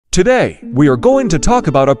Today, we are going to talk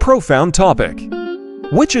about a profound topic,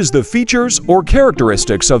 which is the features or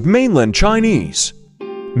characteristics of mainland Chinese.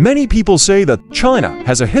 Many people say that China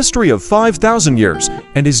has a history of 5,000 years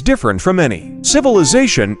and is different from any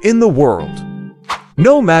civilization in the world.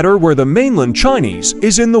 No matter where the mainland Chinese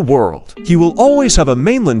is in the world, he will always have a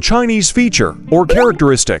mainland Chinese feature or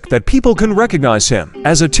characteristic that people can recognize him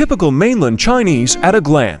as a typical mainland Chinese at a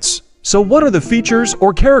glance. So what are the features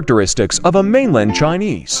or characteristics of a mainland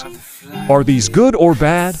Chinese? Are these good or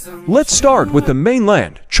bad? Let's start with the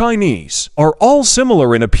mainland Chinese are all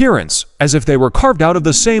similar in appearance, as if they were carved out of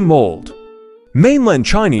the same mold. Mainland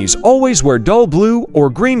Chinese always wear dull blue or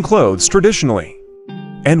green clothes traditionally.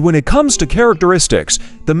 And when it comes to characteristics,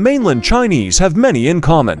 the mainland Chinese have many in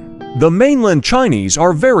common. The mainland Chinese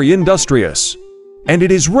are very industrious. And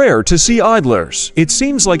it is rare to see idlers. It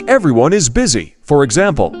seems like everyone is busy. For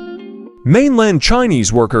example, mainland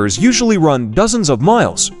Chinese workers usually run dozens of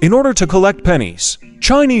miles in order to collect pennies.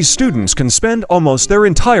 Chinese students can spend almost their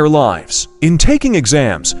entire lives in taking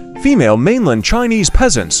exams. Female mainland Chinese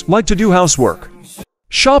peasants like to do housework.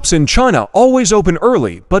 Shops in China always open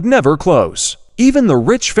early but never close. Even the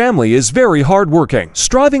rich family is very hardworking,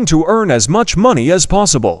 striving to earn as much money as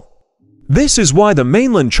possible. This is why the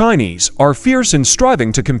mainland Chinese are fierce in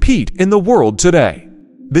striving to compete in the world today.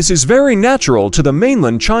 This is very natural to the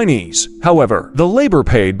mainland Chinese. However, the labor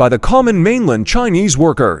paid by the common mainland Chinese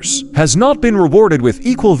workers has not been rewarded with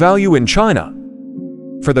equal value in China.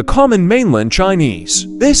 For the common mainland Chinese,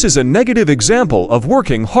 this is a negative example of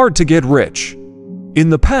working hard to get rich. In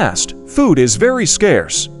the past, food is very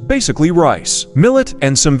scarce. Basically rice, millet,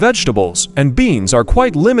 and some vegetables and beans are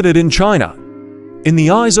quite limited in China. In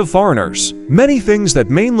the eyes of foreigners, many things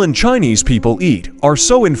that mainland Chinese people eat are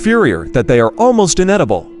so inferior that they are almost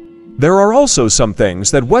inedible. There are also some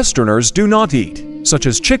things that Westerners do not eat, such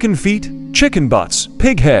as chicken feet, chicken butts,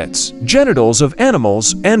 pig heads, genitals of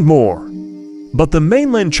animals, and more. But the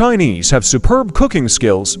mainland Chinese have superb cooking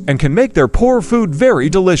skills and can make their poor food very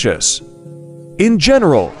delicious. In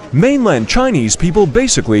general, mainland Chinese people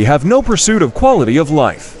basically have no pursuit of quality of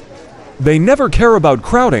life. They never care about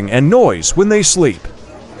crowding and noise when they sleep.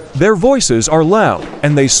 Their voices are loud,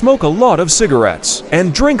 and they smoke a lot of cigarettes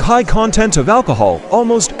and drink high content of alcohol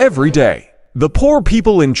almost every day. The poor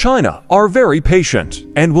people in China are very patient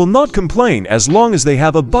and will not complain as long as they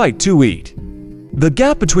have a bite to eat. The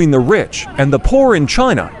gap between the rich and the poor in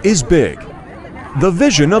China is big. The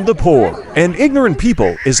vision of the poor and ignorant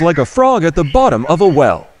people is like a frog at the bottom of a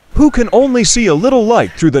well, who can only see a little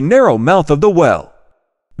light through the narrow mouth of the well.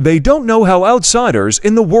 They don't know how outsiders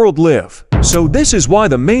in the world live. So this is why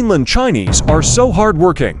the mainland Chinese are so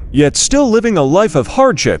hardworking, yet still living a life of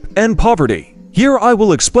hardship and poverty. Here I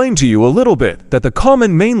will explain to you a little bit that the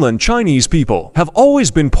common mainland Chinese people have always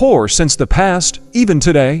been poor since the past, even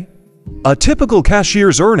today. A typical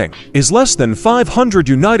cashier's earning is less than 500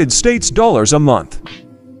 United States dollars a month.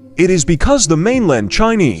 It is because the mainland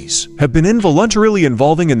Chinese have been involuntarily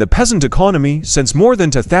involving in the peasant economy since more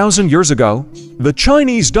than 2,000 years ago. The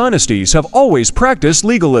Chinese dynasties have always practiced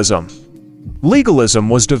legalism. Legalism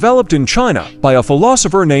was developed in China by a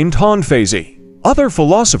philosopher named Han Feizi. Other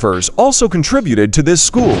philosophers also contributed to this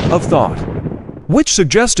school of thought, which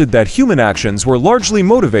suggested that human actions were largely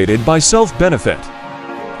motivated by self-benefit,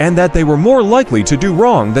 and that they were more likely to do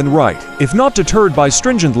wrong than right, if not deterred by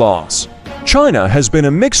stringent laws. China has been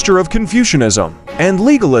a mixture of Confucianism and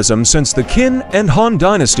legalism since the Qin and Han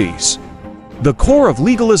dynasties. The core of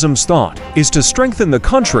legalism's thought is to strengthen the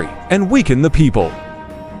country and weaken the people.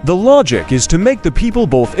 The logic is to make the people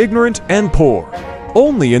both ignorant and poor.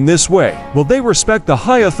 Only in this way will they respect the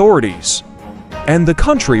high authorities, and the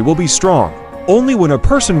country will be strong. Only when a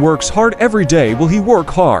person works hard every day will he work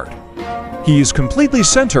hard. He is completely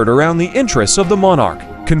centered around the interests of the monarch.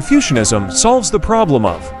 Confucianism solves the problem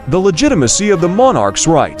of the legitimacy of the monarch's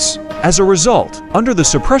rights. As a result, under the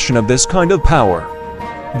suppression of this kind of power,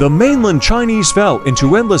 the mainland Chinese fell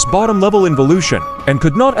into endless bottom-level involution and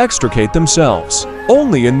could not extricate themselves.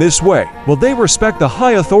 Only in this way will they respect the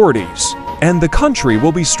high authorities, and the country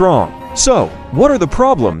will be strong. So, what are the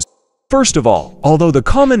problems? First of all, although the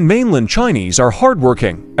common mainland Chinese are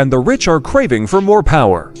hardworking and the rich are craving for more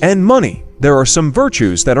power and money, there are some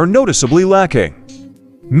virtues that are noticeably lacking.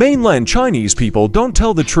 Mainland Chinese people don't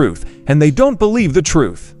tell the truth, and they don't believe the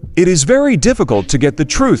truth. It is very difficult to get the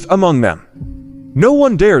truth among them. No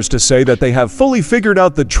one dares to say that they have fully figured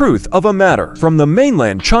out the truth of a matter from the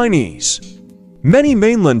mainland Chinese. Many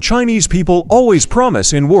mainland Chinese people always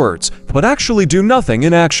promise in words, but actually do nothing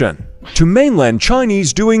in action. To mainland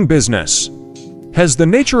Chinese, doing business has the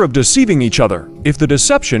nature of deceiving each other. If the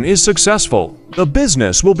deception is successful, the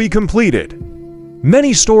business will be completed.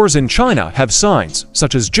 Many stores in China have signs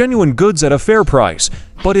such as genuine goods at a fair price,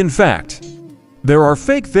 but in fact, there are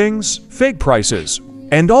fake things, fake prices,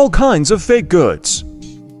 and all kinds of fake goods.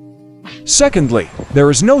 Secondly,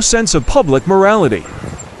 there is no sense of public morality.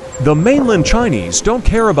 The mainland Chinese don't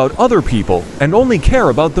care about other people and only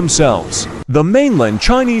care about themselves. The mainland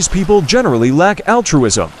Chinese people generally lack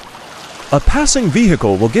altruism. A passing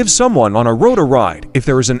vehicle will give someone on a road a ride if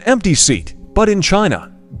there is an empty seat, but in China,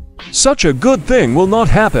 such a good thing will not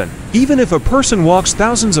happen. Even if a person walks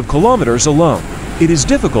thousands of kilometers alone, it is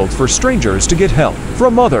difficult for strangers to get help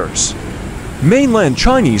from others. Mainland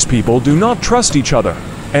Chinese people do not trust each other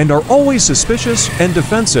and are always suspicious and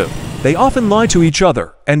defensive. They often lie to each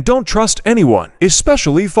other and don't trust anyone,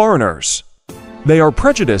 especially foreigners. They are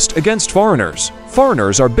prejudiced against foreigners.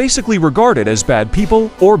 Foreigners are basically regarded as bad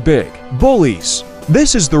people or big bullies.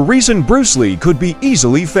 This is the reason Bruce Lee could be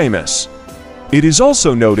easily famous. It is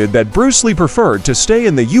also noted that Bruce Lee preferred to stay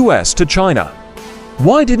in the US to China.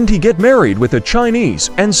 Why didn't he get married with a Chinese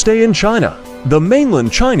and stay in China? The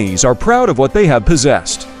mainland Chinese are proud of what they have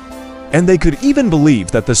possessed, and they could even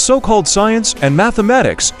believe that the so-called science and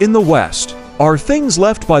mathematics in the West are things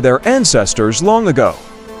left by their ancestors long ago.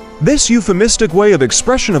 This euphemistic way of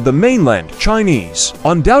expression of the mainland Chinese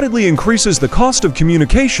undoubtedly increases the cost of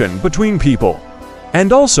communication between people,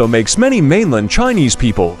 and also makes many mainland Chinese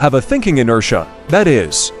people have a thinking inertia. That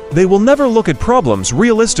is, they will never look at problems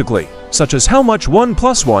realistically, such as how much 1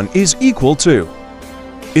 + 1 is equal to.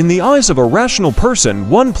 In the eyes of a rational person,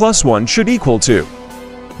 1 + 1 should equal 2.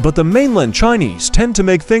 But the mainland Chinese tend to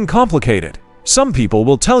make things complicated. Some people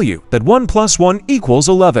will tell you that 1 + 1 equals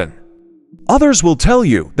 11. Others will tell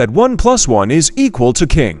you that 1 + 1 is equal to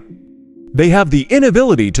king. They have the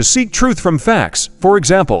inability to seek truth from facts. For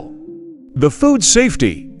example, the food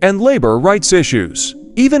safety and labor rights issues.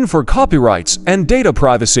 Even for copyrights and data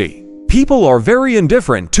privacy, people are very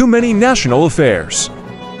indifferent to many national affairs.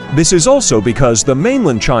 This is also because the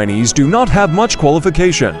mainland Chinese do not have much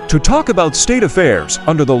qualification to talk about state affairs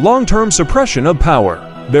under the long-term suppression of power.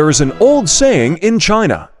 There is an old saying in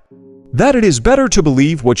China that it is better to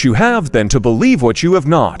believe what you have than to believe what you have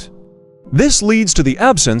not. This leads to the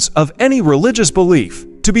absence of any religious belief.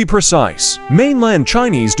 To be precise, mainland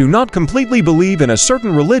Chinese do not completely believe in a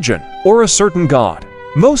certain religion or a certain god.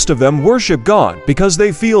 Most of them worship God because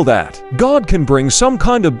they feel that God can bring some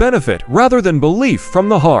kind of benefit rather than belief from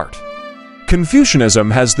the heart.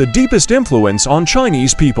 Confucianism has the deepest influence on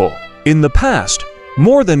Chinese people. In the past,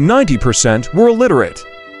 more than 90% were illiterate,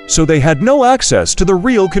 so they had no access to the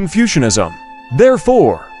real Confucianism.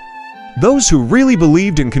 Therefore, those who really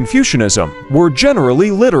believed in Confucianism were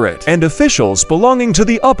generally literate and officials belonging to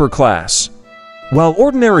the upper class, while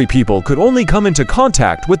ordinary people could only come into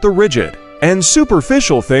contact with the rigid and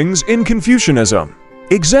superficial things in Confucianism.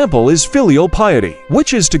 Example is filial piety,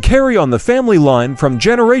 which is to carry on the family line from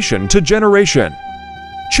generation to generation.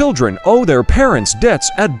 Children owe their parents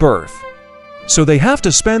debts at birth, so they have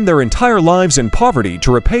to spend their entire lives in poverty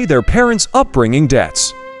to repay their parents' upbringing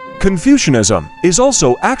debts. Confucianism is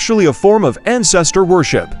also actually a form of ancestor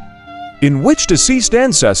worship, in which deceased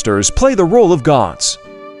ancestors play the role of gods.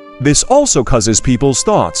 This also causes people's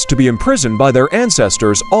thoughts to be imprisoned by their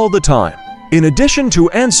ancestors all the time. In addition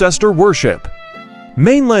to ancestor worship,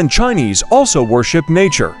 mainland Chinese also worship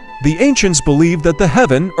nature. The ancients believed that the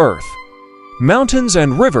heaven, earth, mountains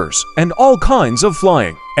and rivers, and all kinds of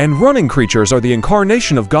flying and running creatures are the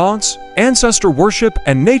incarnation of gods. Ancestor worship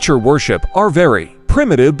and nature worship are very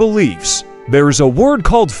primitive beliefs. There is a word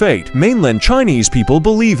called fate mainland Chinese people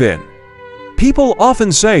believe in. People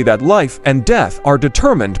often say that life and death are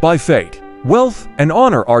determined by fate. Wealth and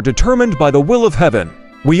honor are determined by the will of heaven.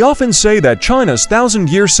 We often say that China's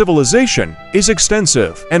 1,000-year civilization is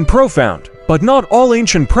extensive and profound, but not all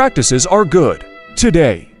ancient practices are good.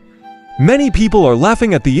 Today, many people are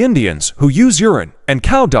laughing at the Indians who use urine and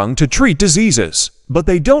cow dung to treat diseases, but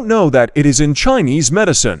they don't know that it is in Chinese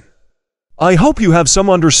medicine. I hope you have some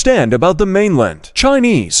understand about the mainland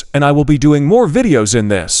Chinese, and I will be doing more videos in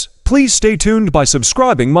this. Please stay tuned by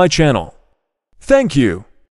subscribing my channel. Thank you.